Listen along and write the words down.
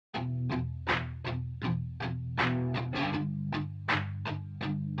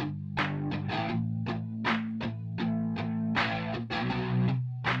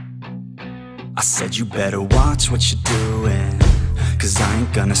I said you better watch what you're doing, 'cause I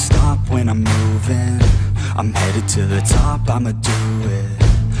ain't gonna stop when I'm moving. I'm headed to the top, I'ma do it.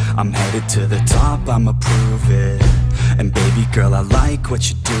 I'm headed to the top, I'ma prove it. And baby girl, I like what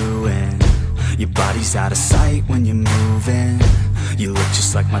you're doing. Your body's out of sight when you're moving. You look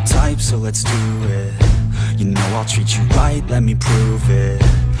just like my type, so let's do it. You know I'll treat you right, let me prove it.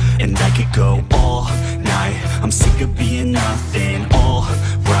 And I could go all night, I'm sick of being nothing. All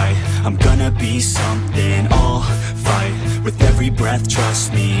right, I'm gonna be something. I'll fight with every breath,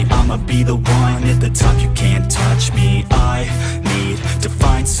 trust me. I'ma be the one at the top, you can't touch me. I need to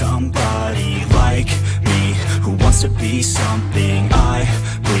find somebody like me, who wants to be something. I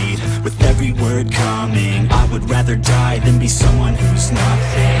bleed with every word coming. I would rather die than be someone who's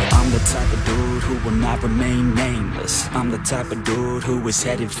nothing. I'm the type of dude who will not remain nameless. I'm the type of dude who is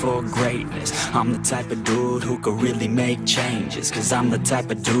headed for greatness. I'm the type of dude who could really make changes, 'cause I'm the type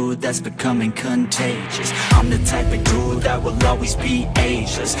of dude that's becoming contagious. I'm the type of dude that will always be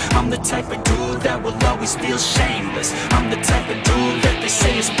ageless. I'm the type of dude that will always feel shameless. I'm the type of dude that they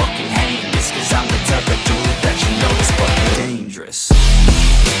say is fucking heinous, 'cause I'm the type of dude that you know is fucking dangerous.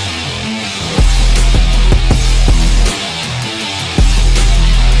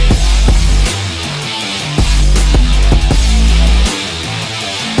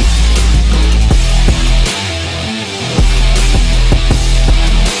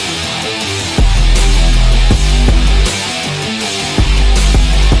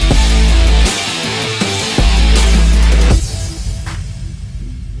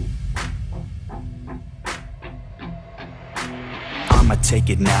 I'ma take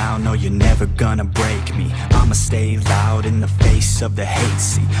it now, no you're never gonna break me. I'ma stay loud in the face of the hate,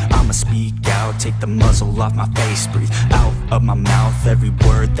 see. I'ma speak out, take the muzzle off my face. Breathe out of my mouth every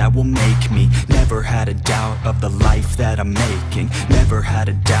word that will make me. Never had a doubt of the life that I'm making. Never had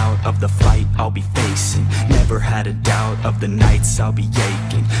a doubt of the fight I'll be facing. Never had a doubt of the nights I'll be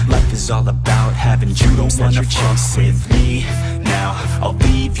aching. Life is all about having dreams that you're chasing. With me now, I'll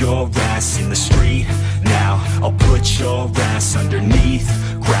leave your ass in the street. Now, I'll put your ass underneath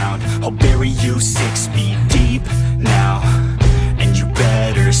ground. I'll bury you 6 feet deep now. And you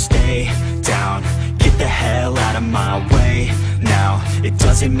better stay down. Get the hell out of my way now. It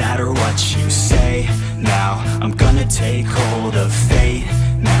doesn't matter what you say now. I'm gonna take hold of fate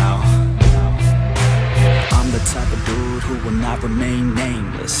now. I'm the type of dude who will not remain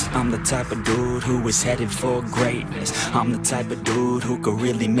nameless. I'm the type of dude who is headed for greatness. I'm the type of dude who could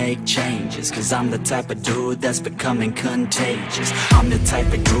really make changes, 'cause I'm the type of dude that's becoming contagious. I'm the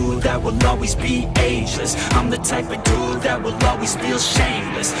type of dude that will always be ageless. I'm the type of dude that will always feel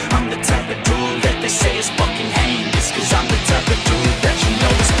shameless. I'm the type of dude that they say is fucking heinous, 'cause I'm the type of dude that you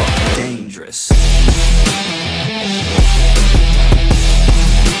know is fucking dangerous.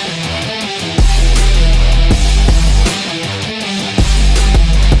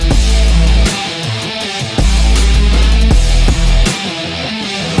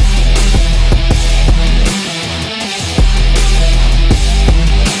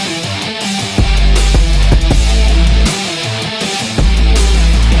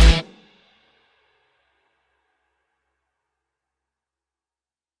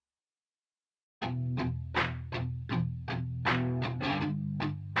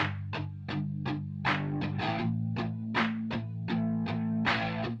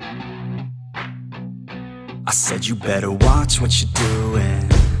 I said you better watch what you're doing,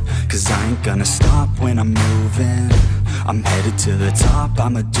 'cause I ain't gonna stop when I'm moving. I'm headed to the top,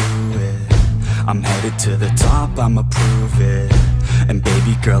 I'ma do it. I'm headed to the top, I'ma prove it. And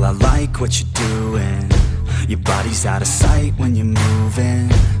baby girl, I like what you're doing. Your body's out of sight when you're moving.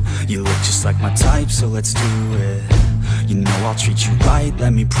 You look just like my type, so let's do it. You know I'll treat you right,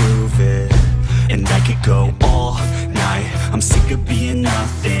 let me prove it. And I could go all night, I'm sick of being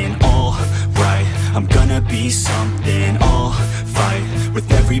nothing. All right, I'm gonna be something. I'll fight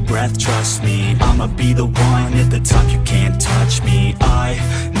with every breath, trust me. I'ma be the one at the top, you can't touch me. I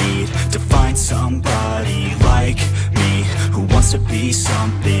need to find somebody like me, who wants to be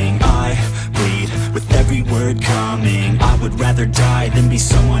something. I bleed with every word coming. I would rather die than be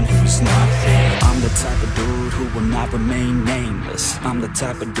someone who's nothing. I'm the type of dude who will not remain nameless. I'm the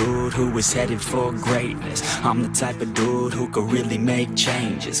type of dude who is headed for greatness. I'm the type of dude who could really make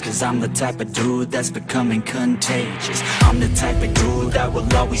changes, 'cause I'm the type of dude that's becoming contagious. I'm the type of dude that will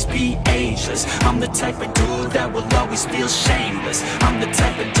always be ageless. I'm the type of dude that will always feel shameless. I'm the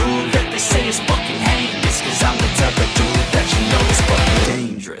type of dude that they say is fucking heinous, 'cause I'm the type of dude that you know is fucking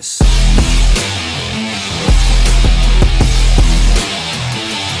dangerous.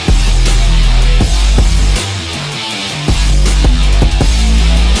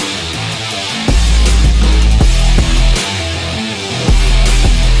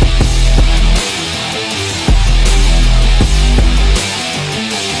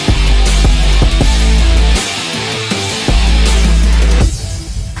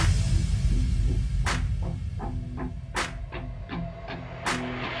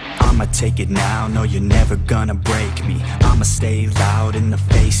 I'ma take it now, no you're never gonna break me. I'ma stay loud in the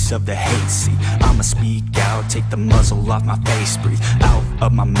face of the hate, see I'ma speak out, take the muzzle off my face. Breathe out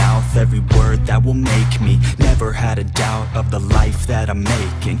of my mouth every word that will make me. Never had a doubt of the life that I'm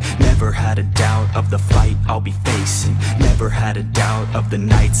making. Never had a doubt of the fight I'll be facing. Never had a doubt of the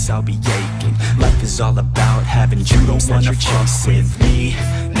nights I'll be aching. Life is all about having dreams that you're chasing. With me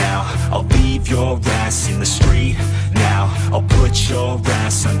now, I'll leave your ass in the street. Now, I'll put your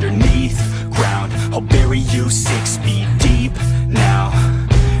ass underneath ground. I'll bury you 6 feet deep now,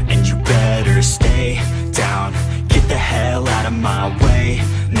 and you better stay down. Get the hell out of my way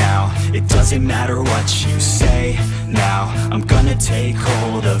now. It doesn't matter what you say now. I'm gonna take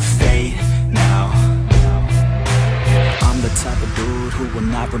hold of fate now. I'm the type of dude who will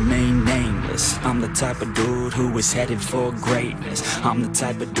not remain nameless. I'm the type of dude who is headed for greatness. I'm the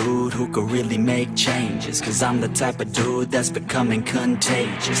type of dude who could really make changes, cause I'm the type of dude that's becoming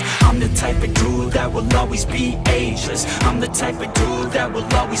contagious. I'm the type of dude that will always be ageless. I'm the type of dude that will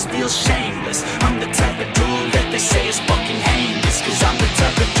always feel shameless. I'm the type of dude that they say is fucking heinous, cause I'm the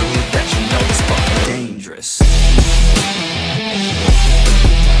type of dude that you know is fucking dangerous.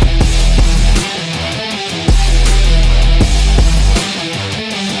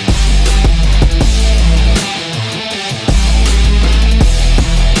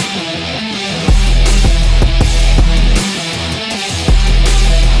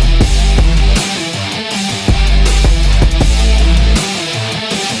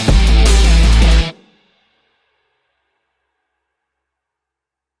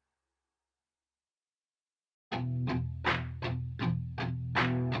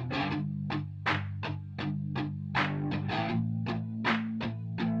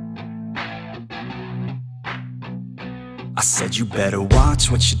 I said you better watch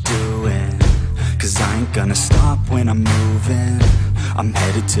what you're doing, cause I ain't gonna stop when I'm moving. I'm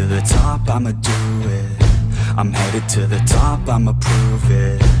headed to the top, I'ma do it. I'm headed to the top, I'ma prove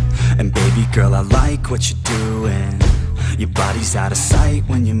it. And baby girl, I like what you're doing. Your body's out of sight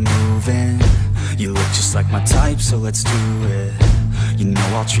when you're moving. You look just like my type, so let's do it. You know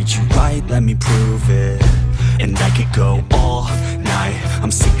I'll treat you right, let me prove it. And I could go all night,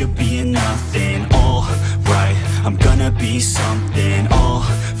 I'm sick of being nothing. Alright, I'm gonna be something. I'll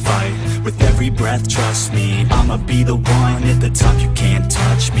fight with every breath, trust me. I'ma be the one at the top, you can't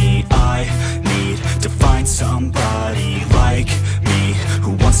touch me. I need to find somebody like me,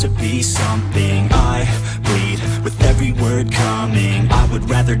 who wants to be something. I bleed with every word coming. I would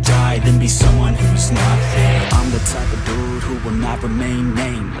rather die than be someone who's nothing. I'm the type of dude who will not remain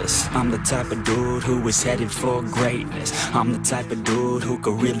nameless. I'm the type of dude who is headed for greatness. I'm the type of dude who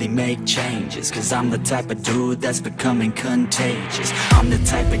could really make changes, cause I'm the type of dude that's becoming contagious. I'm the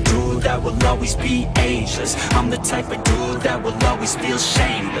type of dude that will always be ageless. I'm the type of dude that will always feel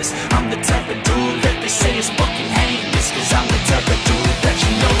shameless. I'm the type of dude that they say is fucking heinous, cause I'm the type of dude that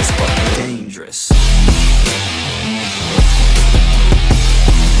you know is fucking dangerous.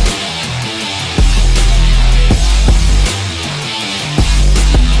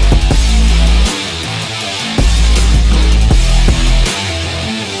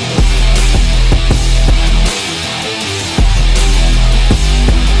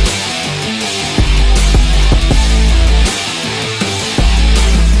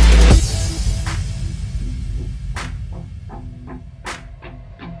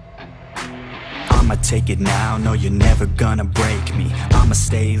 I'ma take it now, no you're never gonna break me. I'ma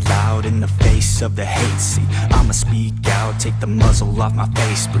stay loud in the face of the hate, see I'ma speak out, take the muzzle off my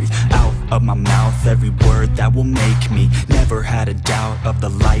face. Breathe out of my mouth every word that will make me. Never had a doubt of the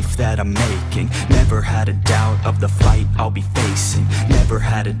life that I'm making. Never had a doubt of the fight I'll be facing. Never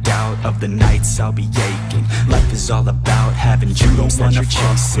had a doubt of the nights I'll be aching. Life is all about having dreams that you're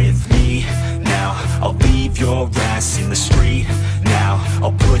chasing. With me now, I'll leave your ass in the street. Now,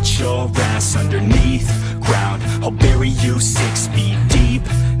 I'll put your ass underneath ground. I'll bury you 6 feet deep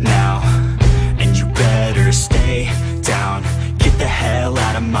now, and you better stay down. Get the hell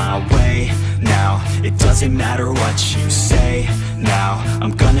out of my way now. It doesn't matter what you say now.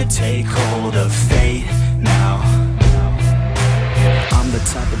 I'm gonna take hold of fate now. I'm the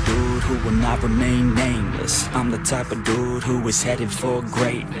type of dude who will not remain nameless. I'm the type of dude who is headed for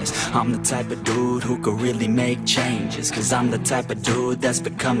greatness. I'm the type of dude who could really make changes, cause I'm the type of dude that's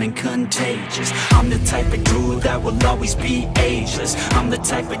becoming contagious. I'm the type of dude that will always be ageless. I'm the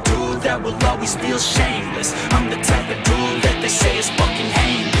type of dude that will always feel shameless. I'm the type of dude that they say is fucking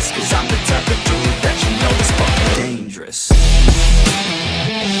heinous, cause I'm the type of dude that you know is fucking dangerous.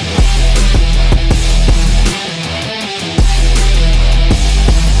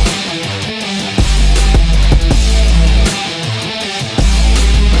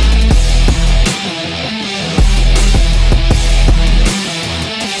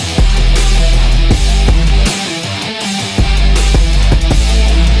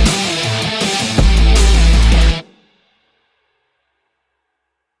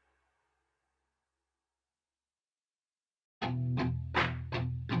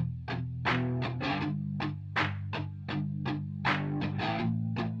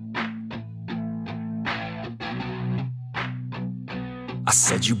 I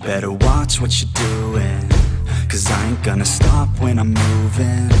said you better watch what you're doing, 'cause I ain't gonna stop when I'm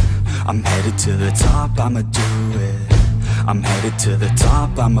moving. I'm headed to the top, I'ma do it. I'm headed to the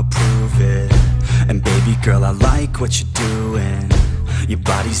top, I'ma prove it. And baby girl, I like what you're doing. Your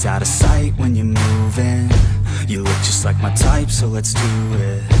body's out of sight when you're moving. You look just like my type, so let's do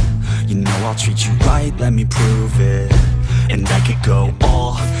it. You know I'll treat you right, let me prove it. And I could go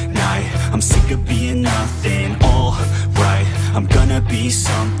all night, I'm sick of being nothing. All right, I'm gonna be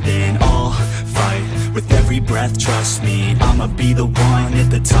something. I'll fight with every breath, trust me. I'ma be the one at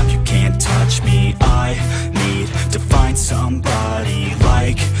the top, you can't touch me. I need to find somebody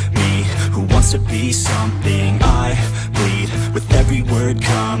like me, who wants to be something. I bleed with every word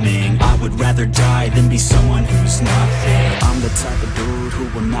coming. I would rather die than be someone who's nothing. I'm the type of dude who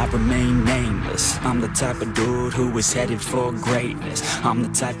will not remain nameless. I'm the type of dude who is headed for greatness. I'm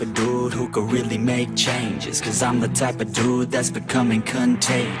the type of dude who could really make changes, 'cause I'm the type of dude that's becoming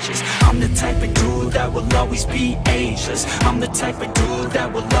contagious. I'm the type of dude that will always be ageless. I'm the type of dude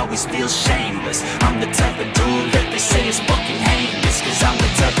that will always feel shameless. I'm the type of dude that they say is fucking heinous, 'cause I'm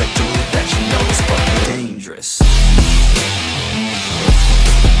the type of dude that you know is fucking dangerous.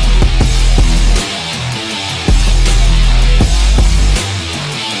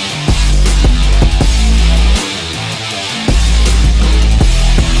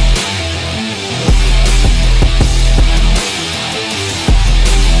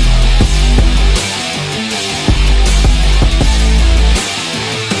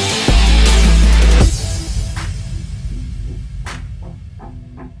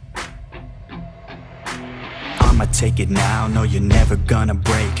 I'ma take it now, no you're never gonna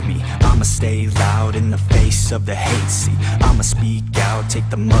break me. I'ma stay loud in the face of the hate, see. I'ma speak out, take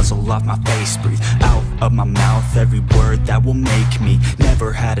the muzzle off my face. Breathe out of my mouth every word that will make me.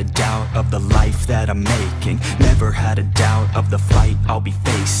 Never had a doubt of the life that I'm making. Never had a doubt of the fight I'll be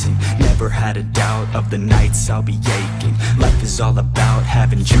facing. Never had a doubt of the nights I'll be aching. Life is all about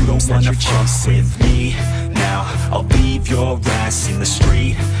having dreams that you're chasing. With me now, I'll leave your ass in the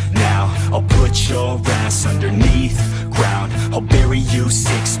street. Now, I'll put your ass underneath ground. I'll bury you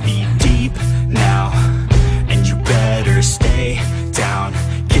 6 feet deep now, and you better stay down.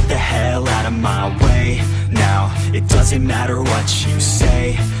 Get the hell out of my way now. It doesn't matter what you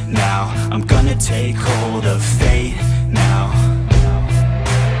say now. I'm gonna take hold of fate now.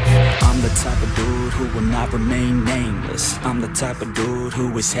 I'm the type of dude who will not remain nameless. I'm the type of dude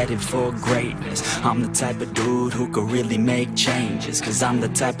who is headed for greatness. I'm the type of dude who could really make changes, 'cause I'm the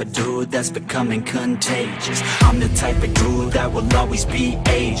type of dude that's becoming contagious. I'm the type of dude that will always be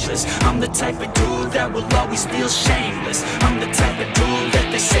ageless. I'm the type of dude that will always feel shameless. I'm the type of dude that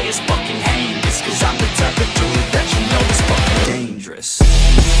they say is fucking heinous, 'cause I'm the type of dude that you know is fucking dangerous.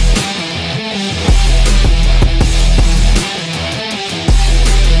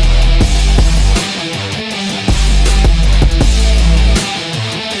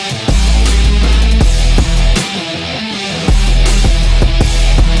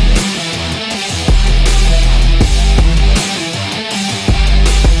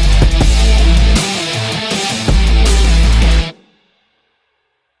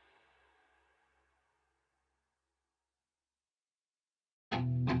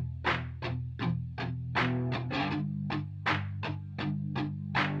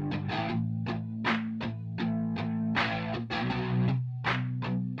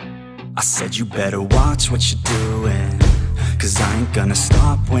 I said you better watch what you're doing, 'cause I ain't gonna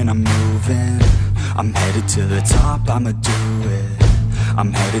stop when I'm moving. I'm headed to the top, I'ma do it.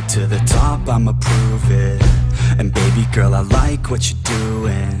 I'm headed to the top, I'ma prove it. And baby girl, I like what you're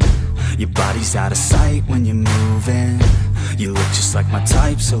doing. Your body's out of sight when you're moving. You look just like my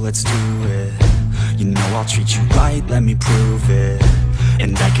type, so let's do it. You know I'll treat you right, let me prove it.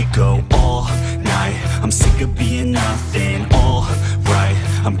 And I could go all night, I'm sick of being nothing. All right,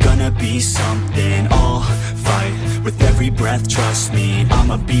 I'm gonna be something. I'll fight with every breath, trust me.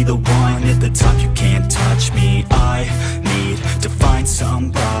 I'ma be the one at the top, you can't touch me. I need to find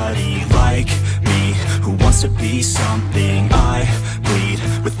somebody like me, who wants to be something. I bleed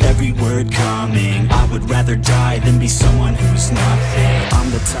with every word coming. I would rather die than be someone who's nothing.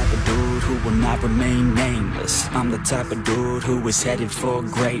 I'm the type of dude who will not remain nameless. I'm the type of dude who is headed for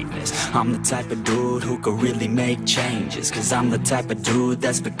greatness. I'm the type of dude who could really make changes, 'cause I'm the type of dude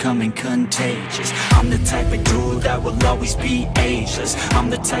that's becoming contagious. I'm the type of dude that will always be ageless. I'm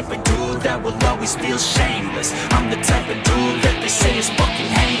the type of dude that will always feel shameless. I'm the type of dude that they say is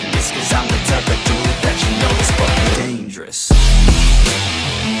fucking heinous, 'cause I'm the type of dude that you know is fucking dangerous.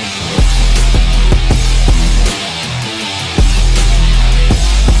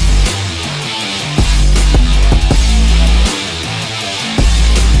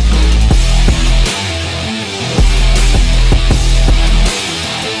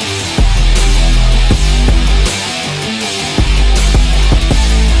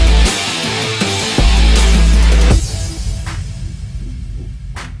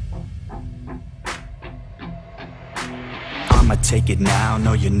 I'ma take it now,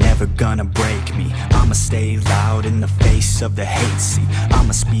 no you're never gonna break me. I'ma stay loud in the face of the hate, see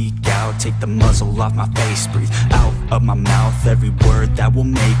I'ma speak out, take the muzzle off my face. Breathe out of my mouth every word that will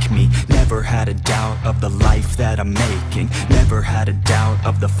make me. Never had a doubt of the life that I'm making. Never had a doubt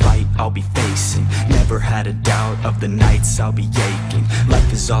of the fight I'll be facing. Never had a doubt of the nights I'll be aching.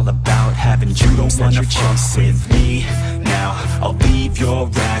 Life is all about having dreams that you're chasing. With me now, I'll leave your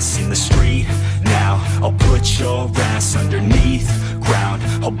ass in the street. Now, I'll put your ass underneath ground.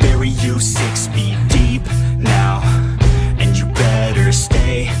 I'll bury you 6 feet deep now, and you better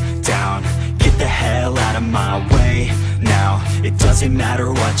stay down. Get the hell out of my way now. It doesn't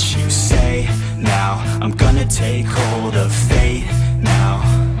matter what you say now. I'm gonna take hold of fate now.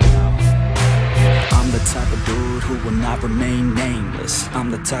 I'm the type of dude who will not remain nameless.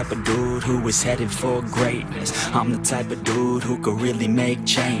 I'm the type of dude who is headed for greatness. I'm the type of dude who could really make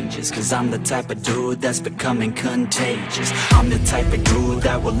changes, cause I'm the type of dude that's becoming contagious. I'm the type of dude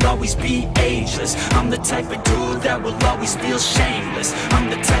that will always be ageless. I'm the type of dude that will always feel shameless. I'm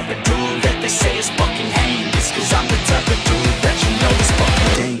the type of dude that they say is fucking heinous, cause I'm the type of dude that you know is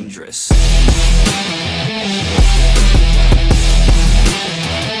fucking dangerous.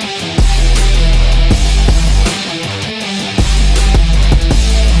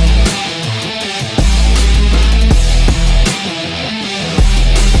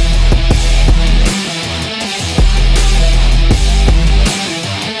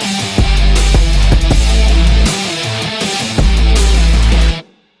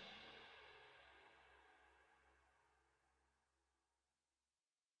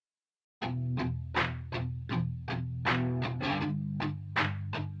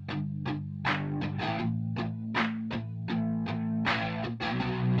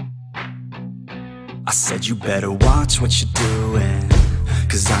 I said you better watch what you're doing,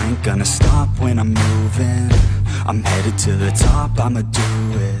 cause I ain't gonna stop when I'm moving. I'm headed to the top, I'ma do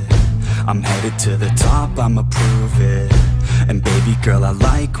it. I'm headed to the top, I'ma prove it. And baby girl, I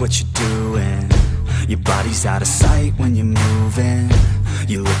like what you're doing. Your body's out of sight when you're moving.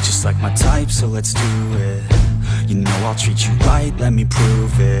 You look just like my type, so let's do it. You know I'll treat you right, let me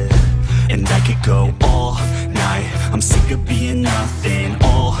prove it. And I could go all night, I'm sick of being nothing.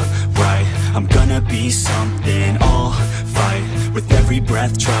 All right, I'm gonna be something. I'll fight with every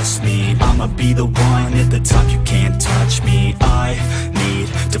breath, trust me. I'ma be the one at the top, you can't touch me. I need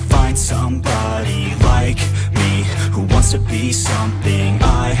to find somebody like me, who wants to be something.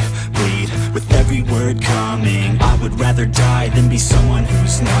 I bleed with every word coming. I would rather die than be someone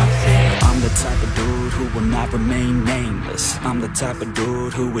who's nothing. I'm the type of dude who will not remain nameless. I'm the type of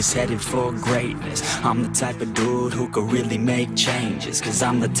dude who is headed for greatness. I'm the type of dude who could really make changes, cause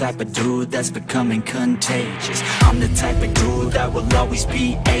I'm the type of dude that's becoming contagious. I'm the type of dude that will always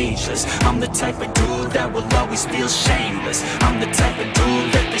be ageless. I'm the type of dude that will always feel shameless. I'm the type of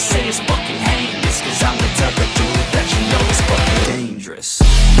dude that they say is fucking heinous, cause I'm the type of dude that you know is fucking dangerous.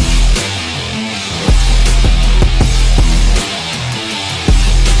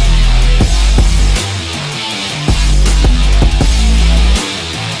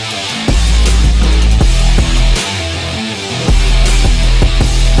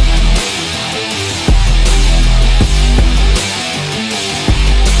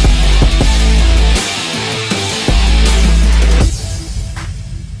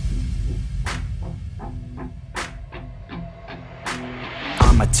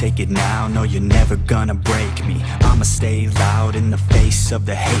 Take it now, no you're never gonna break me. I'ma stay loud in the face of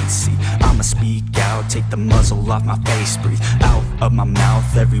the hate, see I'ma speak out, take the muzzle off my face. Breathe out of my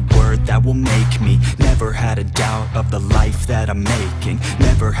mouth every word that will make me. Never had a doubt of the life that I'm making.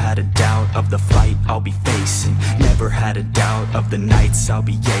 Never had a doubt of the fight I'll be facing. Never had a doubt of the nights I'll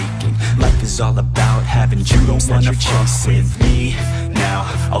be aching. Life is all about having dreams that you're chasing. With me now,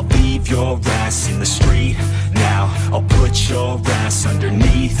 I'll leave your ass in the street. Now, I'll put your ass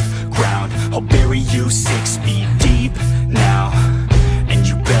underneath ground. I'll bury you 6 feet deep now, and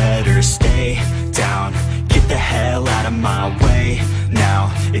you better stay down. Get the hell out of my way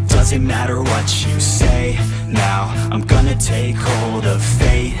now. It doesn't matter what you say now. I'm gonna take hold of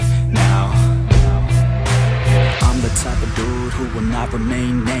fate now. I'm the type of dude who will not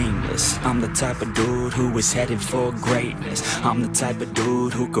remain nameless. I'm the type of dude who is headed for greatness. I'm the type of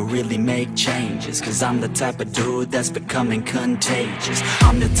dude who could really make changes, cause I'm the type of dude that's becoming contagious.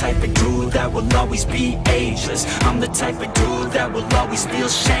 I'm the type of dude that will always be ageless. I'm the type of dude that will always feel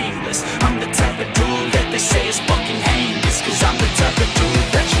shameless. I'm the type of dude that they say is fucking heinous, cause I'm the type of dude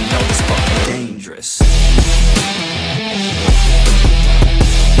that you know is fucking dangerous.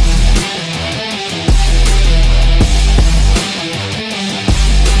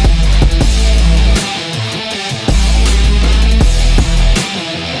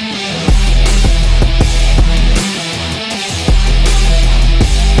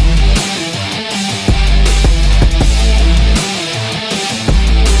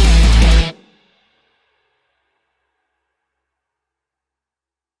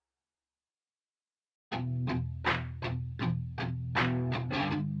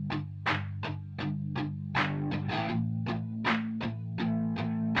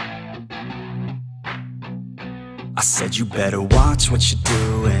 I said you better watch what you're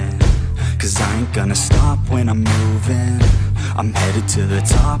doing, 'cause I ain't gonna stop when I'm moving. I'm headed to the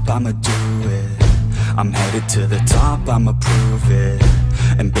top, I'ma do it. I'm headed to the top, I'ma prove it.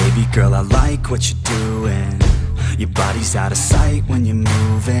 And baby girl, I like what you're doing. Your body's out of sight when you're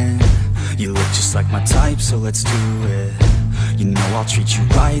moving. You look just like my type, so let's do it. You know I'll treat you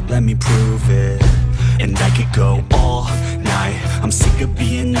right, let me prove it. And I could go all night, I'm sick of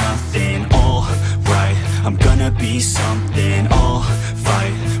being nothing. All right, I'm gonna be something. I'll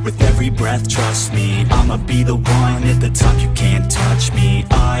fight with every breath, trust me. I'ma be the one at the top, you can't touch me.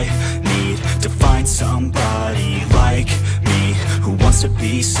 I need to find somebody like me, who wants to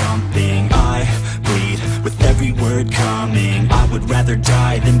be something. I bleed with every word coming. I would rather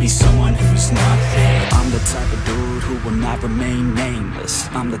die than be someone who's nothing. I'm the type of dude who will not remain nameless.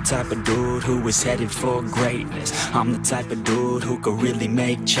 I'm the type of dude who is headed for greatness. I'm the type of dude who could really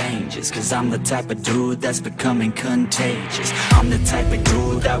make changes, 'cause I'm the type of dude that's becoming contagious. I'm the type of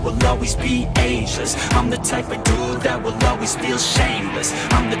dude that will always be ageless. I'm the type of dude that will always feel shameless.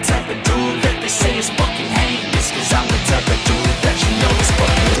 I'm the type of dude that they say is fucking heinous, 'cause I'm the type of dude that you know is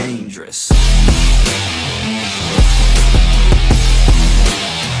fucking dangerous.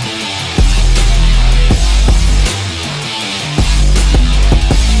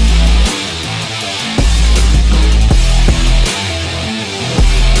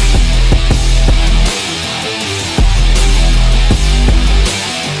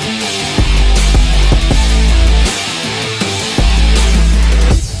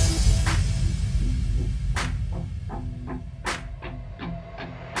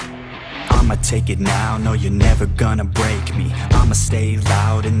 I'ma take it now, no you're never gonna break me. I'ma stay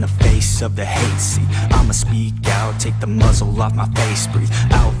loud in the face of the hate, see. I'ma speak out, take the muzzle off my face. Breathe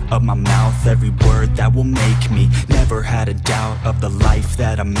out of my mouth every word that will make me. Never had a doubt of the life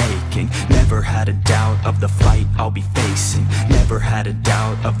that I'm making. Never had a doubt of the fight I'll be facing. Never had a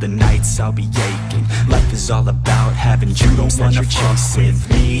doubt of the nights I'll be aching. Life is all about having dreams that you're chasing. With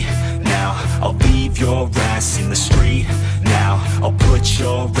me now, I'll leave your ass in the street. Now, I'll put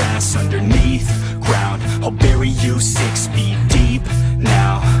your ass underneath ground. I'll bury you 6 feet deep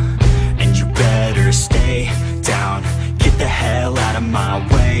now, and you better stay down. Get the hell out of my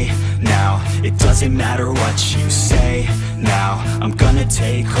way now. It doesn't matter what you say now. I'm gonna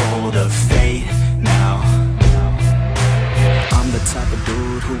take hold of fate now. I'm the type of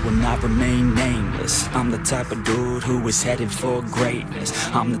dude who will not remain nameless. I'm the type of dude who is headed for greatness.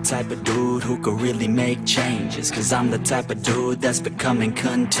 I'm the type of dude who could really make changes, 'cause I'm the type of dude that's becoming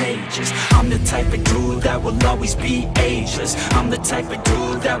contagious. I'm the type of dude that will always be ageless. I'm the type of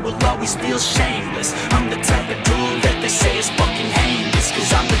dude that will always feel shameless. I'm the type of dude that they say is fucking heinous,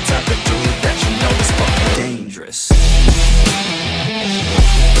 'cause I'm the type of dude that you know is fucking dangerous.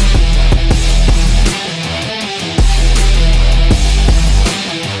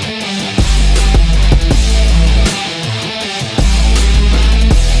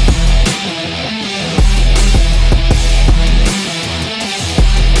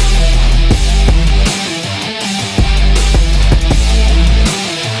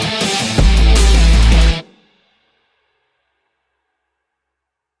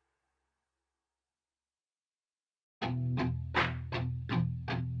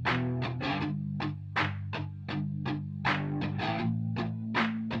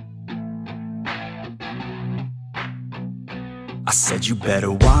 I said you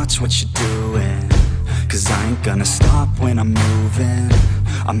better watch what you're doing, 'cause I ain't gonna stop when I'm moving.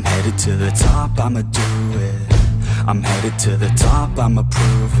 I'm headed to the top, I'ma do it. I'm headed to the top, I'ma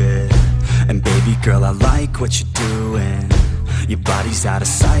prove it. And baby girl, I like what you're doing. Your body's out of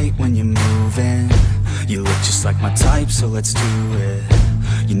sight when you're moving. You look just like my type, so let's do it.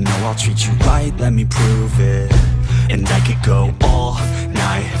 You know I'll treat you right, let me prove it. And I could go all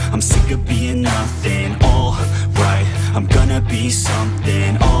night, I'm sick of being nothing. All right, I'm gonna be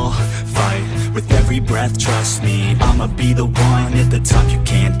something. I'll fight with every breath, trust me. I'ma be the one at the top, you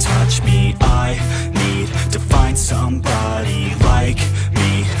can't touch me. I need to find somebody like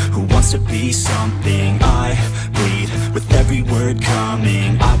me, who wants to be something. I bleed with every word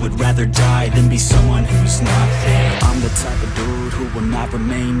coming. I would rather die than be someone who's nothing. I'm the type of dude who will not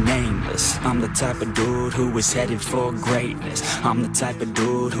remain nameless. I'm the type of dude who is headed for greatness. I'm the type of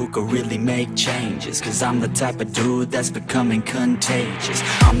dude who could really make changes, 'cause I'm the type of dude that's becoming contagious.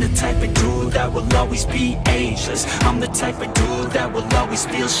 I'm the type of dude that will always be ageless. I'm the type of dude that will always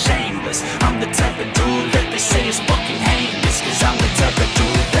feel shameless. I'm the type of dude that they say is fucking heinous, 'cause I'm the type of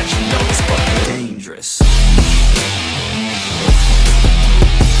dude that you know is fucking dangerous.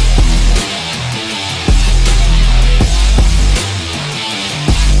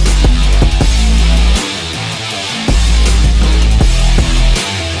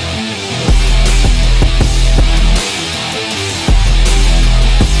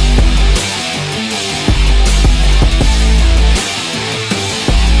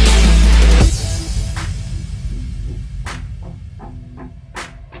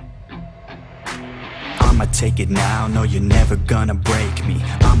 take it now, no you're never gonna break me.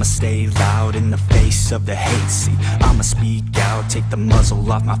 I'ma stay loud in the face of the hate. See, I'ma speak out, take the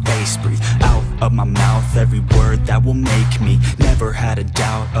muzzle off my face. Breathe out of my mouth every word that will make me. Never had a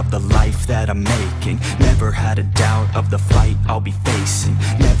doubt of the life that I'm making. Never had a doubt of the fight I'll be facing.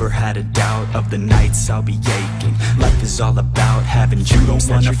 Never had a doubt of the nights I'll be aching. Life is all about having dreams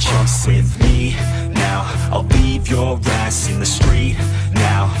that you're chasing. With me now, I'll leave your ass in the street.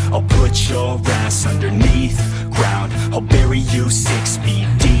 Now, I'll put your ass underneath ground. I'll bury you 6 feet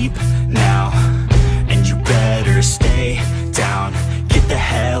deep now, and you better stay down. Get the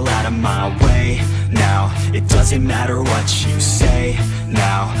hell out of my way now. It doesn't matter what you say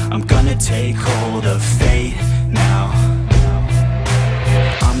now. I'm gonna take hold of fate now.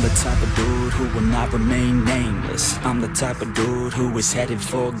 I'm the type of dude who will not remain nameless. I'm the type of dude who is headed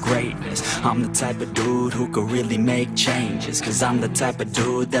for greatness. I'm the type of dude who could really make changes, cause I'm the type of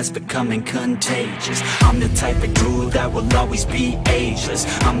dude that's becoming contagious. I'm the type of dude that will always be ageless.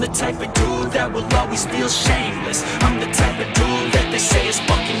 I'm the type of dude that will always feel shameless. I'm the type of dude that they say is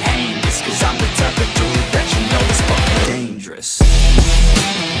fucking heinous, cause I'm the type of dude that you know is fucking dangerous.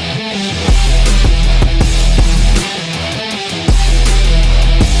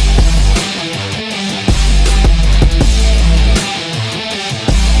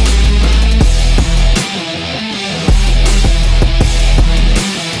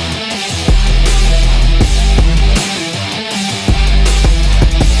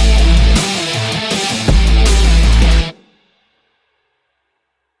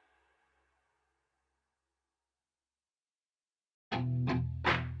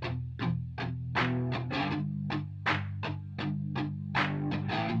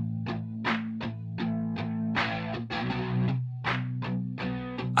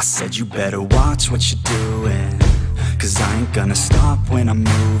 I said you better watch what you're doing, cause I ain't gonna stop when I'm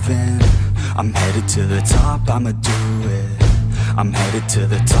moving. I'm headed to the top, I'ma do it. I'm headed to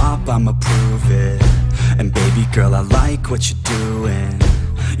the top, I'ma prove it. And baby girl, I like what you're doing.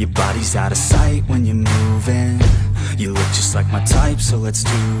 Your body's out of sight when you're moving. You look just like my type, so let's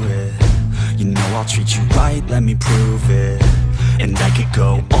do it. You know I'll treat you right, let me prove it. And I could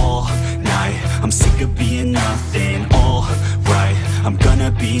go all night, I'm sick of being nothing. All right, I'm gonna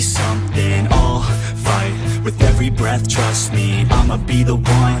be something. I'll fight with every breath, trust me. I'ma be the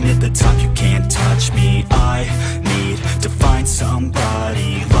one at the top, you can't touch me. I need to find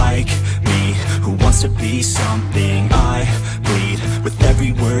somebody like me, who wants to be something. I bleed with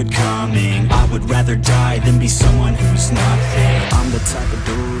every word coming. I would rather die than be someone who's nothing. I'm the type of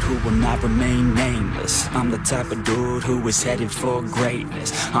dude who will not remain nameless. I'm the type of dude who is headed for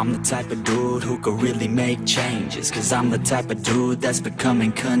greatness. I'm the type of dude who could really make changes, cause I'm the type of dude that's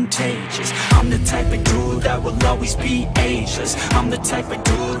becoming contagious. I'm the type of dude that will always be ageless. I'm the type of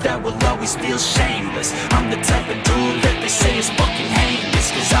dude that will always feel shameless. I'm the type of dude that they say is fucking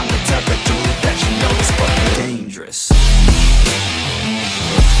heinous, cause I'm the type of dude that you know is fucking dangerous.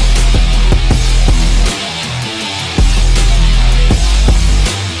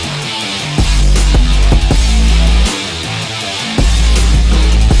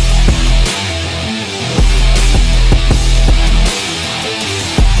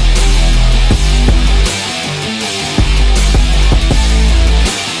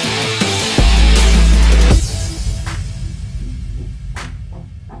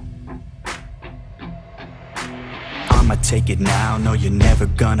 Take it now, no you're never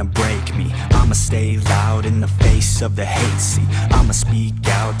gonna break me. I'ma stay loud in the face of the hate. See, I'ma speak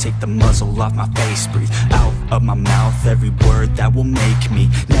out, take the muzzle off my face. Breathe out of my mouth every word that will make me.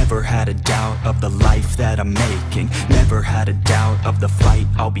 Never had a doubt of the life that I'm making. Never had a doubt of the fight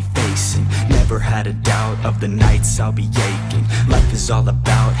I'll be facing. Never had a doubt of the nights I'll be aching. Life is all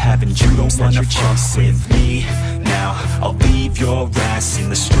about having dreams that you're chasing. With me now, I'll leave your ass in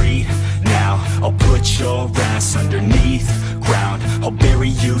the street. Now, I'll put your ass underneath ground. I'll bury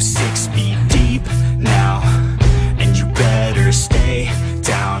you 6 feet deep now, and you better stay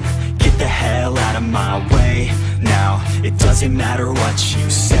down. Get the hell out of my way now. It doesn't matter what you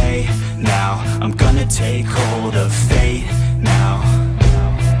say now. I'm gonna take hold of fate now.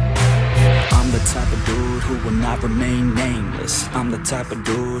 I'm the type of dude who will not remain nameless. I'm the type of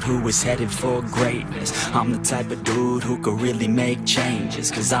dude who is headed for greatness. I'm the type of dude who could really make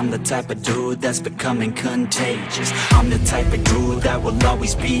changes, cause I'm the type of dude that's becoming contagious. I'm the type of dude that will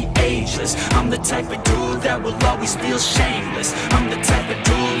always be ageless. I'm the type of dude that will always feel shameless. I'm the type of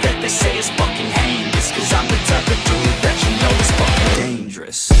dude that they say is fucking heinous, cause I'm the type of dude that you know is fucking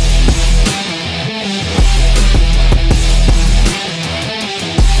dangerous.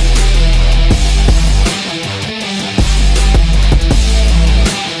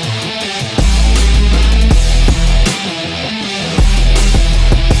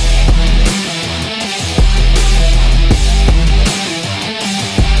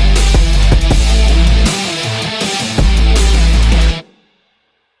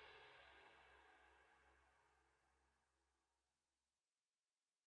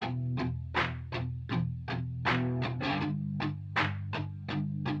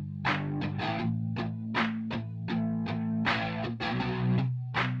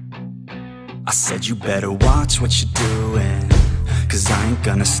 I said you better watch what you're doing, 'cause I ain't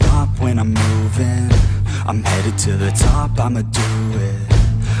gonna stop when I'm moving. I'm headed to the top, I'ma do it.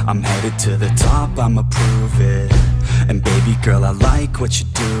 I'm headed to the top, I'ma prove it. And baby girl, I like what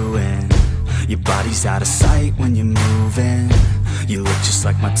you're doing. Your body's out of sight when you're moving. You look just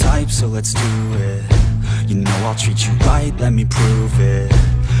like my type, so let's do it. You know I'll treat you right, let me prove it.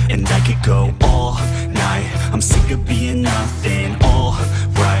 And I could go all night, I'm sick of being nothing. All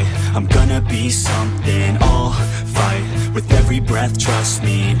right, I'm gonna be something. I'll fight with every breath, trust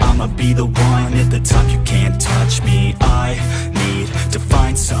me. I'ma be the one at the top, you can't touch me. I need to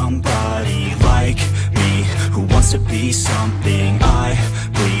find somebody like me, who wants to be something. I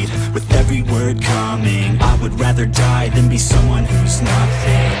bleed with every word coming. I would rather die than be someone who's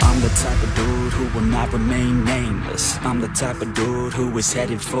nothing. I'm the type of dude who will not remain nameless. I'm the type of dude who is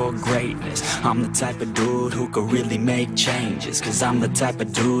headed for greatness. I'm the type of dude who could really make changes, 'cause I'm the type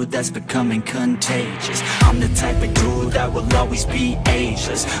of dude that's becoming contagious. I'm the type of dude that will always be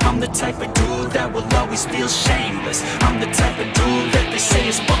ageless. I'm the type of dude that will always feel shameless. I'm the type of dude that they say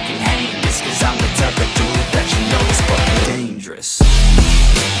is fucking heinous, 'cause I'm the type of dude that you know is fucking dangerous.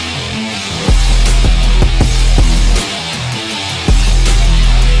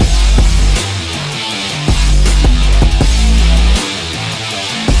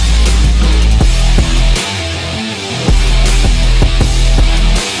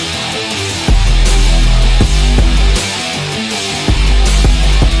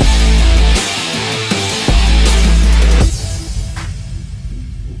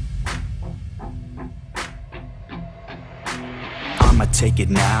 I'ma take it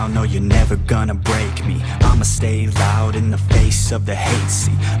now, no you're never gonna break me. I'ma stay loud in the face of the hate,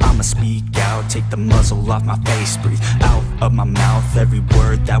 see. I'ma speak out, take the muzzle off my face. Breathe out of my mouth every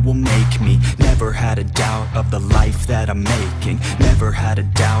word that will make me. Never had a doubt of the life that I'm making. Never had a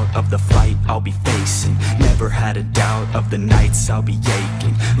doubt of the fight I'll be facing. Never had a doubt of the nights I'll be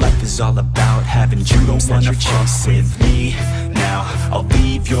aching. Life is all about having dreams that you're chasing. With me now, I'll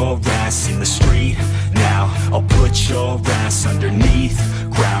leave your ass in the street. Now, I'll put your ass underneath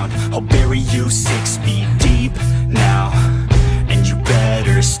ground. I'll bury you 6 feet deep now. And you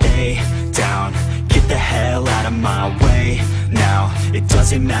better stay down. Get the hell out of my way now. It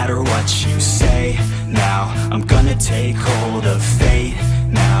doesn't matter what you say now. I'm gonna take hold of fate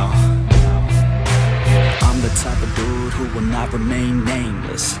now. I'm the type of dude who will not remain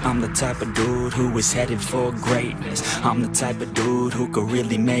nameless. I'm the type of dude who is headed for greatness. I'm the type of dude who could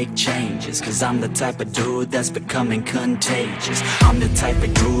really make changes, 'cause I'm the type of dude that's becoming contagious. I'm the type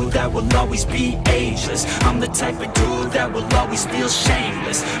of dude that will always be ageless. I'm the type of dude that will always feel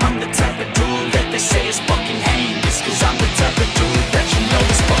shameless. I'm the type of dude that they say is fucking heinous, 'cause I'm the type of dude that you know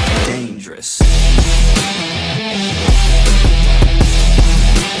is fucking dangerous.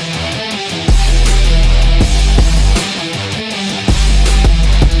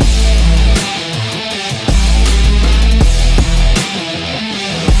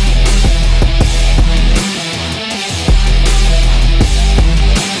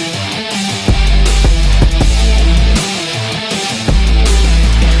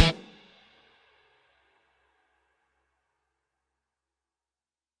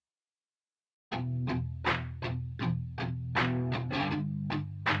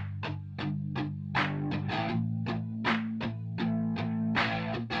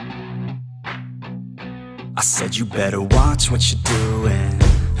 I said you better watch what you're doing,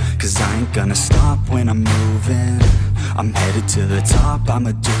 'cause I ain't gonna stop when I'm moving. I'm headed to the top,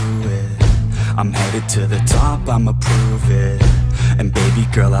 I'ma do it. I'm headed to the top, I'ma prove it. And baby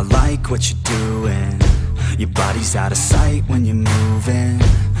girl, I like what you're doing. Your body's out of sight when you're moving.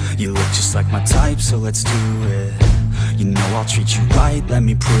 You look just like my type, so let's do it. You know I'll treat you right, let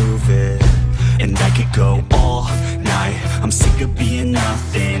me prove it. And I could go all night, I'm sick of being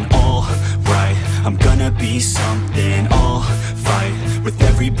nothing. All right, I'm gonna be something. I'll fight with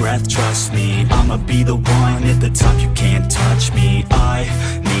every breath, trust me. I'ma be the one at the top, you can't touch me. I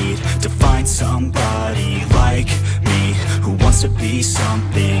need to find somebody like me, who wants to be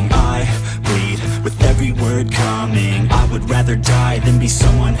something. I bleed with every word coming. I would rather die than be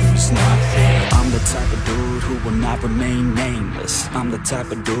someone who's nothing. I'm the type of dude who will not remain nameless. I'm the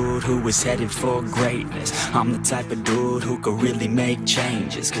type of dude who is headed for greatness. I'm the type of dude who could really make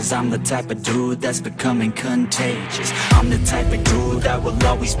changes, 'cause I'm the type of dude that's becoming contagious. I'm the type of dude that will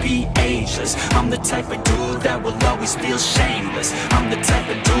always be ageless. I'm the type of dude that will always feel shameless. I'm the type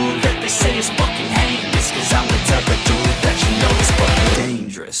of dude that they say is fucking heinous, 'cause I'm the type of dude that you know is fucking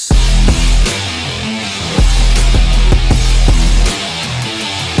dangerous.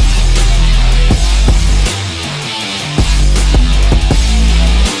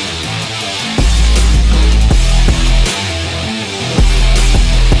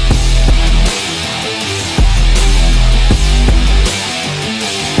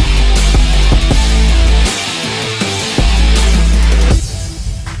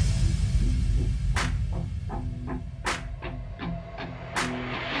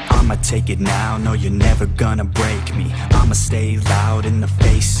 it now, no you're never gonna break me. I'ma stay loud in the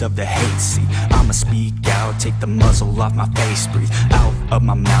face of the hate. See, I'ma speak out, take the muzzle off my face. Breathe out of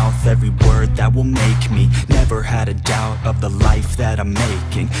my mouth every word that will make me. Never had a doubt of the life that I'm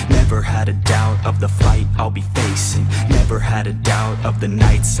making. Never had a doubt of the fight I'll be facing. Never had a doubt of the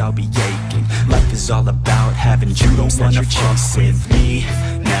nights I'll be aching. Life is all about having dreams that you're chasing. With me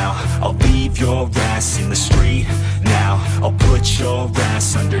now, I'll leave your ass in the street. Now, I'll put your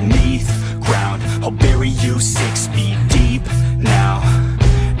ass underneath ground. I'll bury you 6 feet deep now,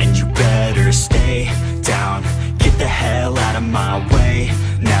 and you better stay down. Get the hell out of my way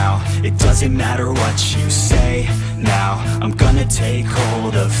now. It doesn't matter what you say now. I'm gonna take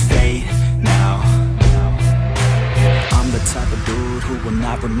hold of fate now. I'm the type of dude who will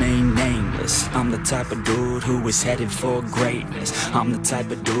not remain nameless. I'm the type of dude who is headed for greatness. I'm the type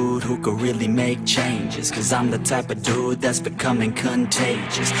of dude who could really make changes, cause I'm the type of dude that's becoming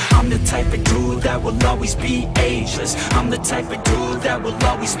contagious. I'm the type of dude that will always be ageless. I'm the type of dude that will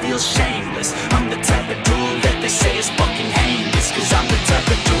always feel shameless. I'm the type of dude that they say is fucking heinous, cause I'm the type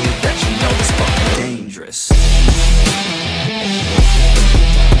of dude that you know is fucking dangerous.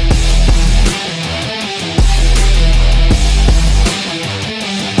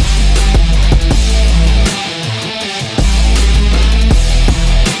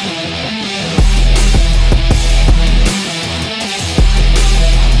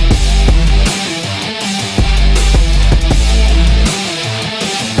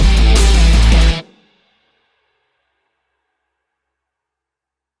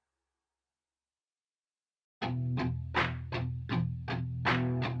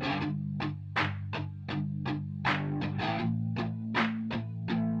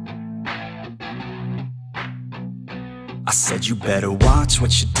 I said you better watch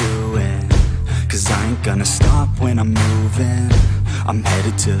what you're doing, cause I ain't gonna stop when I'm moving. I'm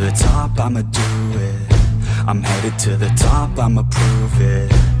headed to the top, I'ma do it. I'm headed to the top, I'ma prove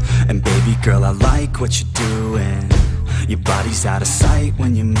it. And baby girl, I like what you're doing. Your body's out of sight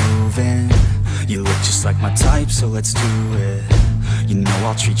when you're moving. You look just like my type, so let's do it. You know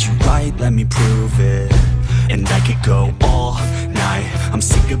I'll treat you right, let me prove it. And I could go all night, I'm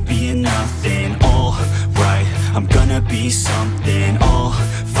sick of being nothing. All right, I'm gonna be something. I'll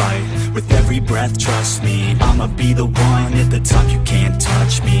fight with every breath, trust me. I'ma be the one at the top, you can't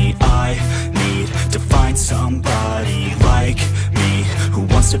touch me. I need to find somebody like me, who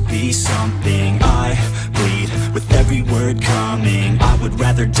wants to be something. I bleed with every word coming. I would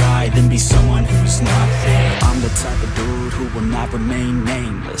rather die than be someone who's nothing. I'm the type of dude who will not remain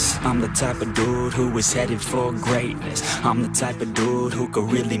nameless. I'm the type of dude who is headed for greatness. I'm the type of dude who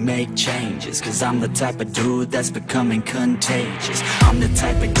could really make changes, cause I'm the type of dude that's becoming contagious. I'm the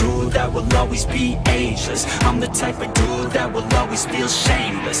type of dude that will always be ageless. I'm the type of dude that will always feel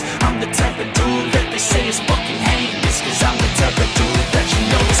shameless. I'm the type of dude that they say is fucking heinous, cause I'm the type of dude that you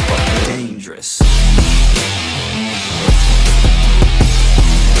know is fucking dangerous.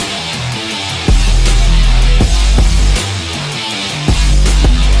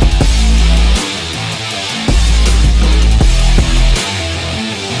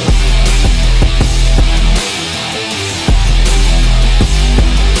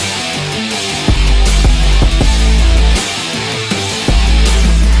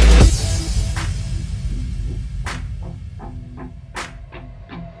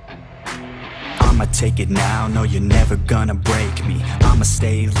 Take it now, no you're never gonna break me. I'ma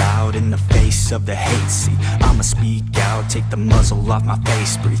stay loud in the face of the hate. See, I'ma speak out, take the muzzle off my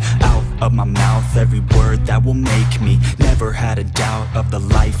face. Breathe out of my mouth every word that will make me. Never had a doubt of the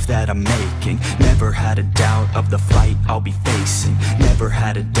life that I'm making. Never had a doubt of the fight I'll be facing. Never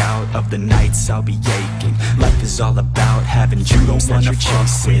had a doubt of the nights I'll be aching. Life is all about having dreams that you're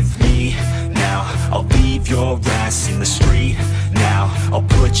chasing. With me now, I'll leave your ass in the street. Now, I'll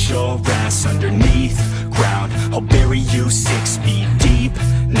put your ass underneath ground. I'll bury you 6 feet deep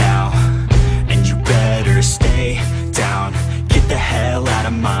now, and you better stay down. Get the hell out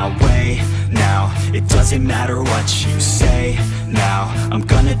of my way now. It doesn't matter what you say now. I'm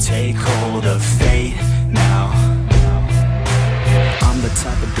gonna take hold of fate now. I'm the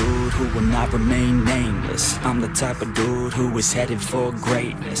type of dude who will not remain nameless. I'm the type of dude who is headed for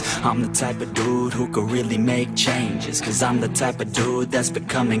greatness. I'm the type of dude who could really make changes, cause I'm the type of dude that's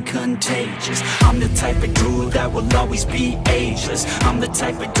becoming contagious. I'm the type of dude that will always be ageless. I'm the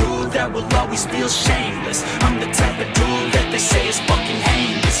type of dude that will always feel shameless. I'm the type of dude that they say is fucking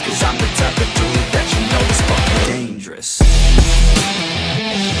heinous, cause I'm the type of dude that you know is fucking dangerous.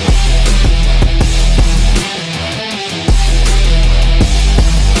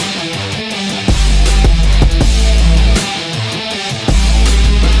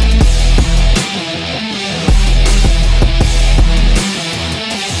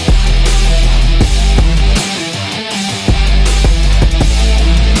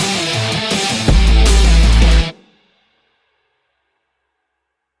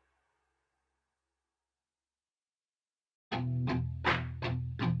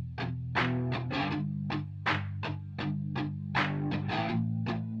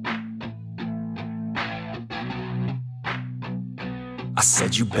 I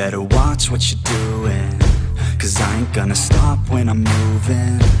said you better watch what you're doing, 'cause I ain't gonna stop when I'm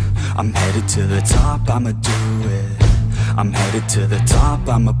moving. I'm headed to the top, I'ma do it. I'm headed to the top,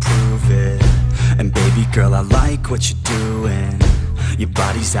 I'ma prove it. And baby girl, I like what you're doing. Your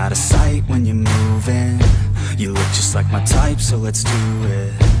body's out of sight when you're moving. You look just like my type, so let's do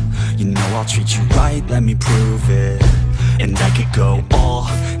it. You know I'll treat you right, let me prove it. And I could go all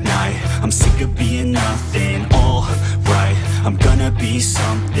night, I'm sick of being nothing. All right, I'm gonna be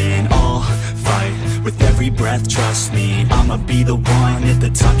something. I'll fight with every breath, trust me. I'ma be the one at the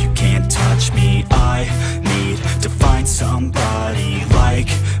top, you can't touch me. I need to find somebody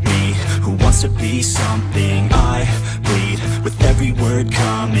like me, who wants to be something. I bleed with every word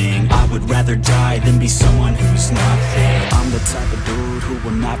coming. I would rather die than be someone who's nothing. I'm the type of dude who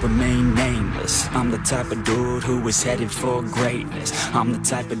will not remain nameless. I'm the type of dude who is headed for greatness. I'm the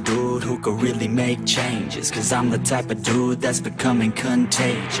type of dude who could really make changes, 'cause I'm the type of dude that's becoming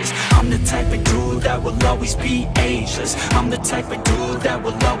contagious. I'm the type of dude that will always be ageless. I'm the type of dude that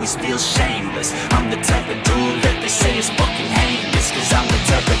will always feel shameless. I'm the type of dude that they say is fucking heinous, 'cause I'm the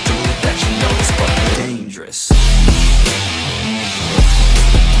type of dude that you know is fucking dangerous.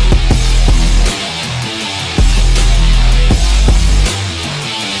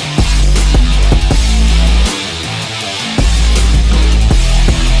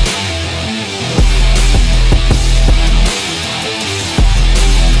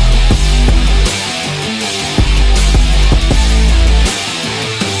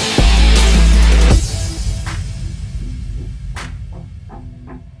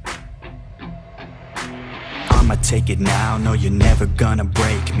 I'ma take it now, no you're never gonna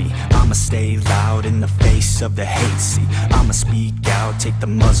break me. I'ma stay loud in the face of the hate, see. I'ma speak out, take the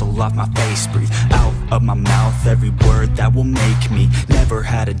muzzle off my face. Breathe out of my mouth every word that will make me. Never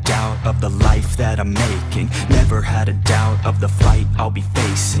had a doubt of the life that I'm making. Never had a doubt of the fight I'll be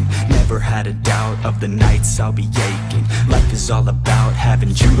facing. Never had a doubt of the nights I'll be aching. Life is all about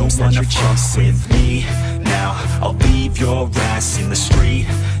having dreams that you're chasing. With me now, I'll leave your ass in the street.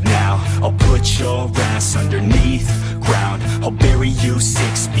 Now, I'll put your ass underneath ground. I'll bury you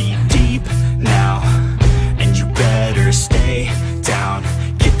 6 feet deep now, and you better stay down.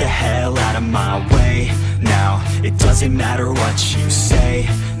 Get the hell out of my way now. It doesn't matter what you say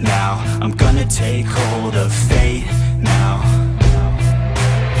now. I'm gonna take hold of fate now.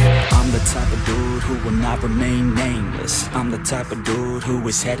 I'm the type of dude who will not remain nameless. I'm the type of dude who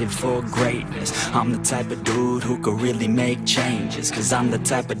is headed for greatness. I'm the type of dude who could really make changes, 'cause I'm the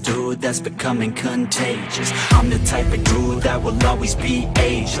type of dude that's becoming contagious. I'm the type of dude that will always be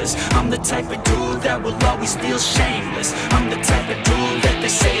ageless. I'm the type of dude that will always feel shameless. I'm the type of dude that they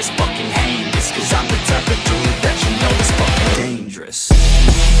say is fucking heinous, 'cause I'm the type of dude that you know is fucking dangerous.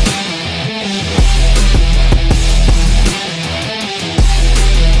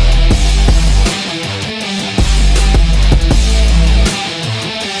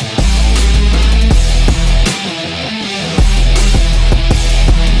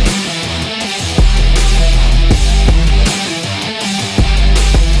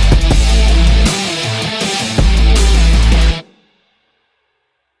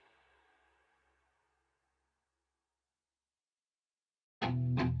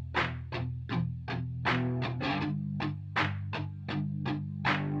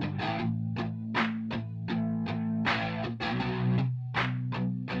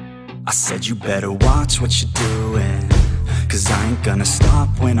 I said you better watch what you're doing, 'cause I ain't gonna stop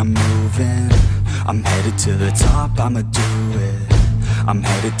when I'm moving. I'm headed to the top, I'ma do it. I'm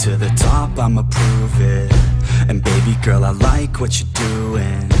headed to the top, I'ma prove it. And baby girl, I like what you're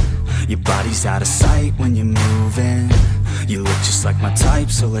doing. Your body's out of sight when you're moving. You look just like my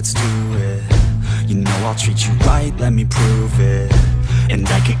type, so let's do it. You know I'll treat you right, let me prove it. And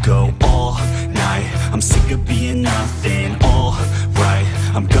I could go all night, I'm sick of being nothing. All right,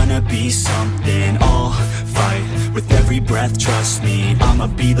 I'm gonna be something. I'll fight with every breath, trust me. I'ma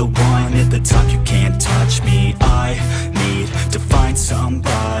be the one at the top, you can't touch me. I need to find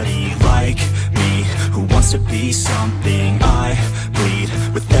somebody like me, who wants to be something. I bleed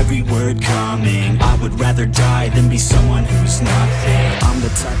with every word coming. I would rather die than be someone who's nothing. I'm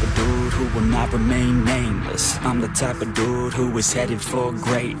the type of dude who will not remain nameless. I'm the type of dude who is headed for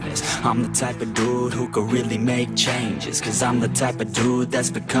greatness. I'm the type of dude who could really make changes, 'cause I'm the type of dude that's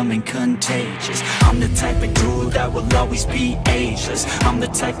becoming contagious. I'm the type of dude that will always be ageless. I'm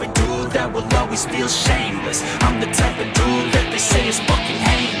the type of dude that will always feel shameless. I'm the type of dude that they say is fucking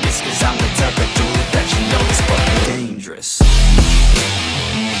heinous, 'cause I'm the type of dude that you know is fucking dangerous.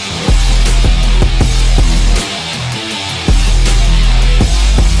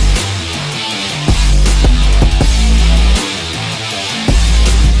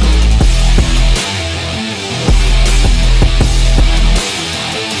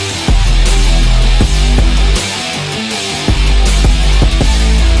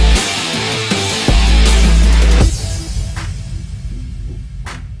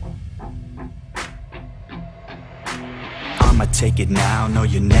 no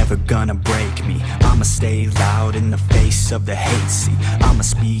you're never gonna break me. I'ma stay loud in the face of the hate. See, I'ma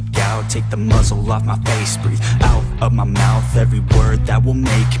speak out, take the muzzle off my face. Breathe out of my mouth every word that will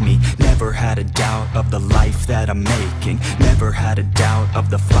make me. Never had a doubt of the life that I'm making. Never had a doubt of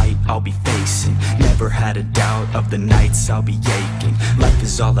the fight I'll be facing. Never had a doubt of the nights I'll be aching. Life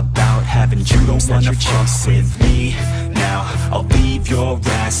is all about having dreams that you're chasing. With me now, I'll leave your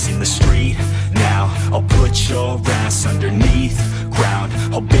ass in the street. Now, I'll put your ass underneath ground.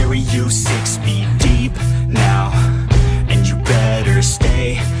 I'll bury you 6 feet deep now, and you better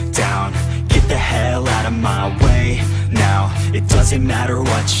stay down. Get the hell out of my way now. It doesn't matter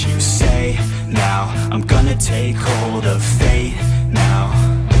what you say now. I'm gonna take hold of fate now.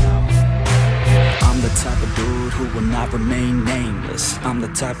 I'm the type of dude who will not remain nameless. I'm the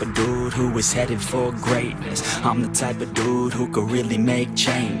type of dude who is headed for greatness. I'm the type of dude who could really make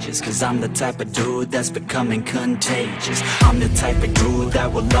changes, cause I'm the type of dude that's becoming contagious. I'm the type of dude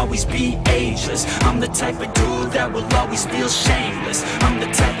that will always be ageless. I'm the type of dude that will always feel shameless. I'm the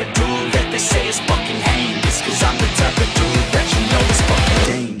type of dude that they say is fucking heinous, cause I'm the type of dude that you know is fucking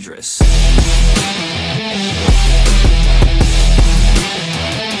dangerous.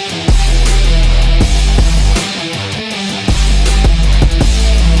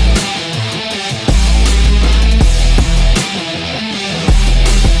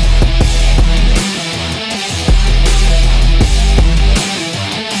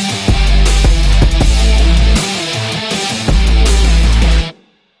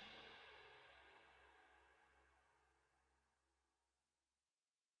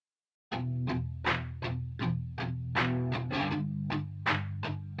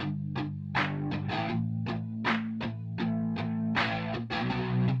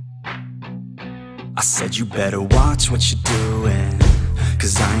 I said you better watch what you're doing,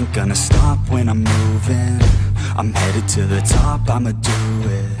 cause I ain't gonna stop when I'm moving. I'm headed to the top, I'ma do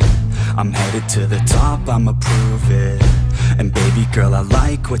it. I'm headed to the top, I'ma prove it. And baby girl, I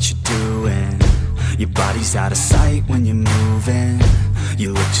like what you're doing. Your body's out of sight when you're moving.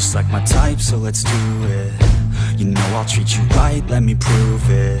 You look just like my type, so let's do it. You know I'll treat you right, let me prove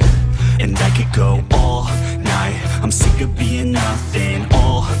it. And I could go all night, I'm sick of being nothing.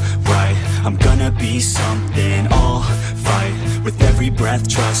 All right, I'm gonna be something. I'll fight with every breath,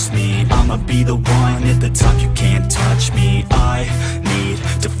 trust me. I'ma be the one at the top, you can't touch me. I need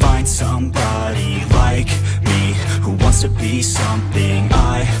to find somebody like me, who wants to be something.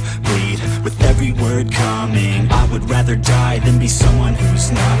 I bleed with every word coming. I would rather die than be someone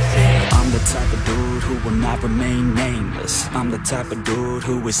who's nothing. I'm the type of dude who will not remain nameless. I'm the type of dude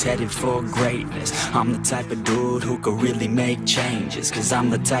who is headed for greatness. I'm the type of dude who could really make changes, cause I'm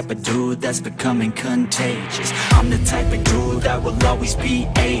the type of dude that's becoming contagious. I'm the type of dude that will always be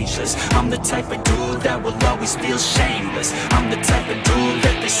ageless. I'm the type of dude that will always feel shameless. I'm the type of dude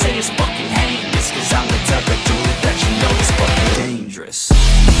that they say is fucking heinous, cause I'm the type of dude that you know is fucking dangerous.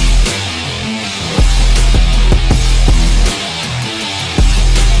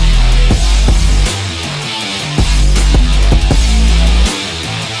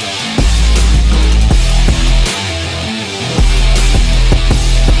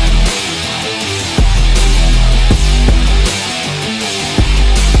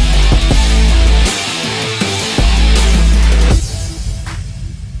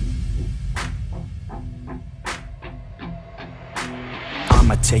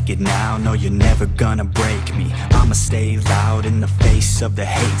 Take it now, no you're never gonna break me. I'ma stay loud in the face of the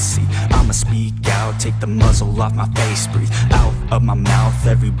hate. See, I'ma speak out, take the muzzle off my face. Breathe out of my mouth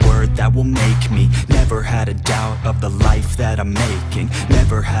every word that will make me. Never had a doubt of the life that I'm making.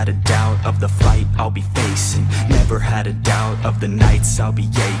 Never had a doubt of the fight I'll be facing. Never had a doubt of the nights I'll be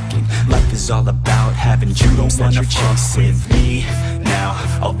aching. Life is all about having dreams that you're chasing. With me now,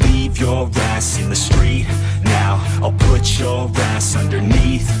 I'll leave your ass in the street. Now, I'll put your ass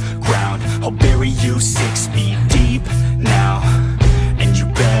underneath ground. I'll bury you 6 feet deep now, and you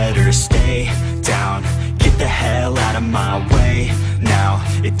better stay down. Get the hell out of my way now.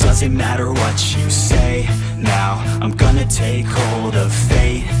 It doesn't matter what you say now. I'm gonna take hold of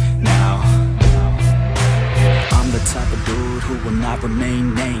fate now. I'm the type of dude who will not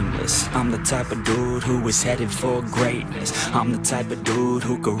remain nameless. I'm the type of dude who is headed for greatness. I'm the type of dude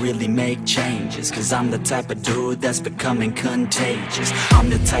who could really make changes, cause I'm the type of dude that's becoming contagious. I'm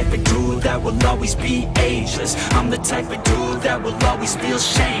the type of dude that will always be ageless. I'm the type of dude that will always feel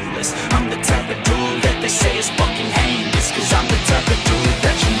shameless. I'm the type of dude that they say is fucking heinous, cause I'm the type of dude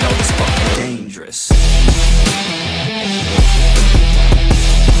that you know is fucking dangerous.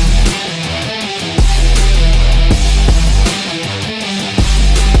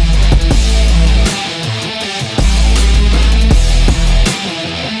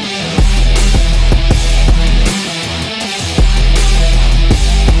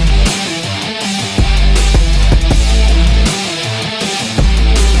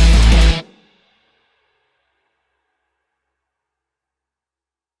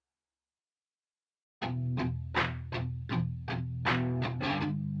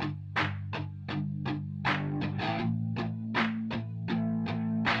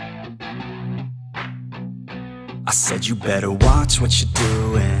 I said you better watch what you're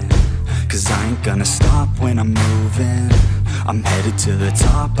doing, 'cause I ain't gonna stop when I'm moving. I'm headed to the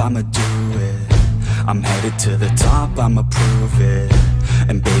top, I'ma do it. I'm headed to the top, I'ma prove it.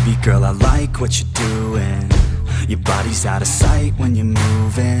 And baby girl, I like what you're doing. Your body's out of sight when you're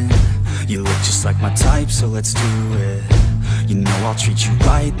moving. You look just like my type, so let's do it. You know I'll treat you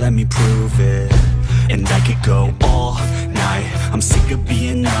right, let me prove it. And I could go all night, I'm sick of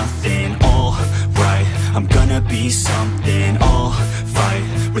being nothing. All right, I'm gonna be something. I'll fight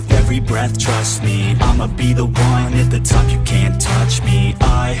with every breath, trust me. I'ma be the one at the top, you can't touch me.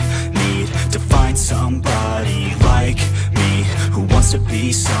 I need to find somebody like me, who wants to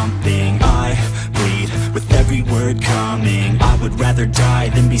be something. I bleed with every word coming. I would rather die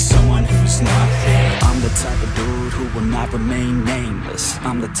than be someone who's nothing. I'm the type of dude who will not remain nameless.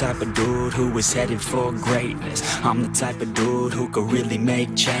 I'm the type of dude who is headed for greatness. I'm the type of dude who could really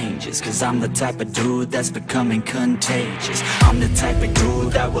make changes, 'cause I'm the type of dude that's becoming contagious. I'm the type of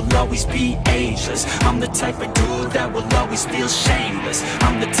dude that will always be ageless. I'm the type of dude that will always feel shameless.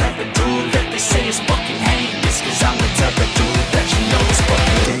 I'm the type of dude that they say is fucking heinous, 'cause I'm the type of dude that you know is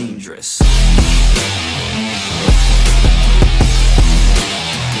fucking dangerous.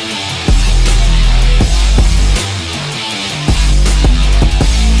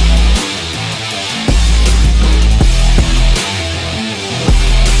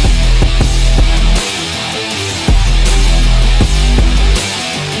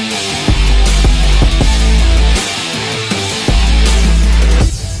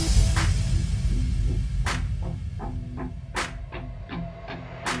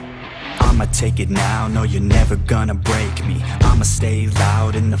 I'ma take it now, no you're never gonna break me. I'ma stay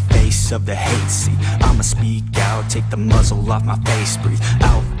loud in the face of the hate, see. I'ma speak out, take the muzzle off my face. Breathe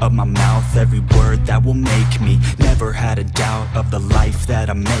out of my mouth every word that will make me. Never had a doubt of the life that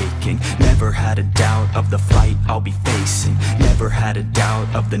I'm making. Never had a doubt of the fight I'll be facing. Never had a doubt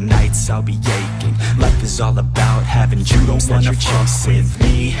of the nights I'll be aching. Life is all about having dreams that you're chasing. With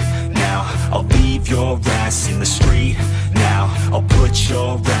me now, I'll leave your ass in the street. Now, I'll put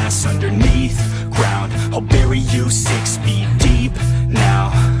your ass underneath ground. I'll bury you 6 feet deep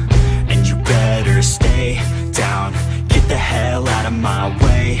now. And you better stay down. Get the hell out of my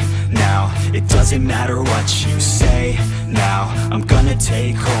way now. It doesn't matter what you say now. I'm gonna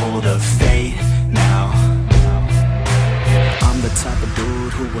take hold of fate now. I'm the type of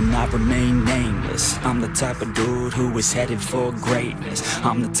dude who will not remain nameless. I'm the type of dude who is headed for greatness.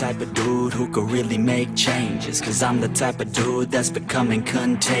 I'm the type of dude who could really make changes, 'cause I'm the type of dude that's becoming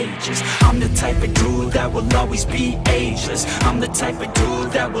contagious. I'm the type of dude that will always be ageless. I'm the type of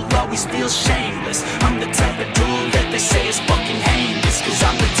dude that will always feel shameless. I'm the type of dude that they say is fucking heinous, 'cause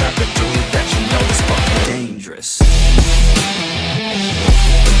I'm the type of dude that you know is fucking dangerous.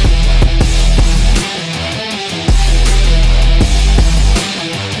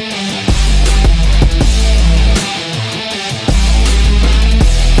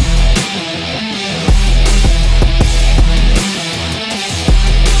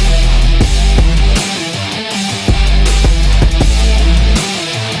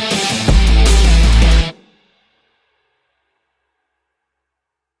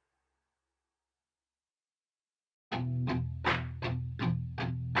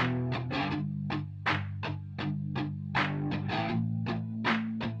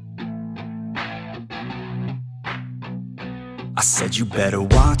 I said you better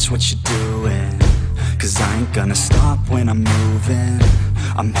watch what you're doing, 'cause I ain't gonna stop when I'm moving.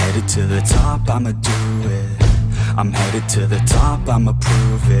 I'm headed to the top, I'ma do it. I'm headed to the top, I'ma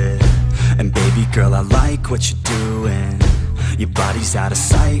prove it. And baby girl, I like what you're doing. Your body's out of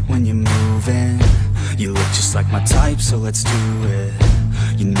sight when you're moving. You look just like my type, so let's do it.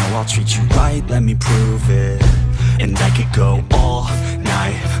 You know I'll treat you right, let me prove it. And I could go all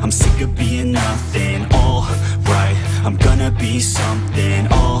night, I'm sick of being nothing. All right, I'm gonna be something.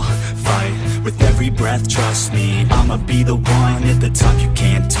 I'll fight with every breath, trust me. I'ma be the one at the top, you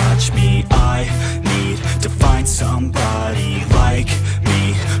can't touch me. I need to find somebody like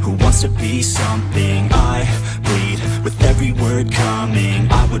me, who wants to be something. I bleed with every word coming.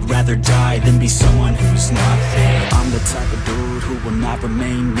 I would rather die than be someone who's nothing. I'm the type of dude who will not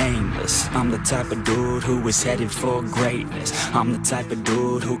remain nameless. I'm the type of dude who is headed for greatness. I'm the type of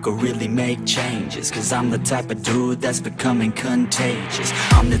dude who could really make changes, 'cause I'm the type of dude that's becoming contagious.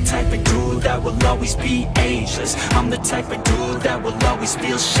 I'm the type of dude that will always be ageless. I'm the type of dude that will always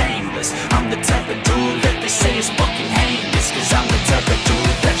feel shameless. I'm the type of dude that they say is fucking heinous, 'cause I'm the type of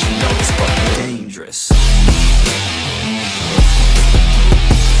dude that you know is fucking dangerous.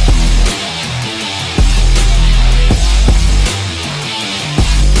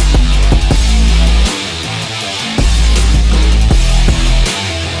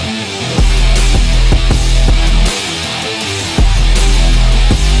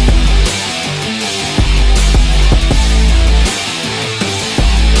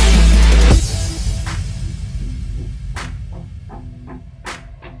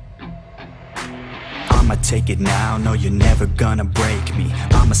 I'ma take it now, no you're never gonna break me.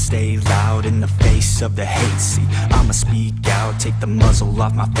 I'ma stay loud in the face of the hate, see I'ma speak out, take the muzzle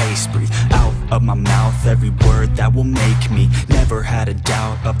off my face, breathe out of my mouth every word that will make me. Never had a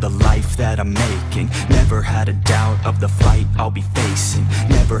doubt of the life that I'm making, never had a doubt of the fight I'll be facing,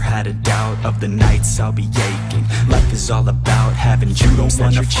 never had a doubt of the nights I'll be aching. Life is all about having dreams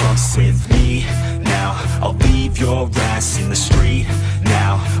that you're chasing. With me now, I'll leave your ass in the street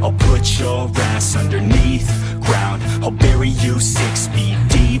now, I'll put your ass underneath ground, I'll bury you 6 feet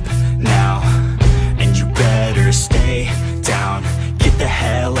deep now, and you better stay down. Get the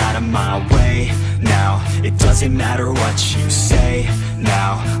hell out of my way now, it doesn't matter what you say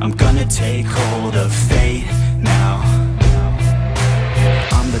now, I'm gonna take hold of fate now.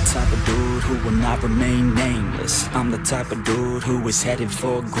 I'm the type of dude who will not remain nameless. I'm the type of dude who is headed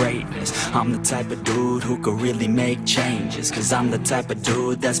for greatness. I'm the type of dude who could really make changes, cause I'm the type of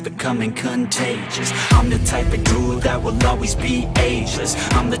dude that's becoming contagious. I'm the type of dude that will always be ageless.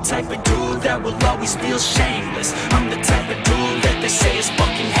 I'm the type of dude that will always feel shameless. I'm the type of dude that they say is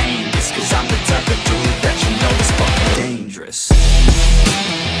fucking heinous, cause I'm the type of dude that you know is fucking dangerous.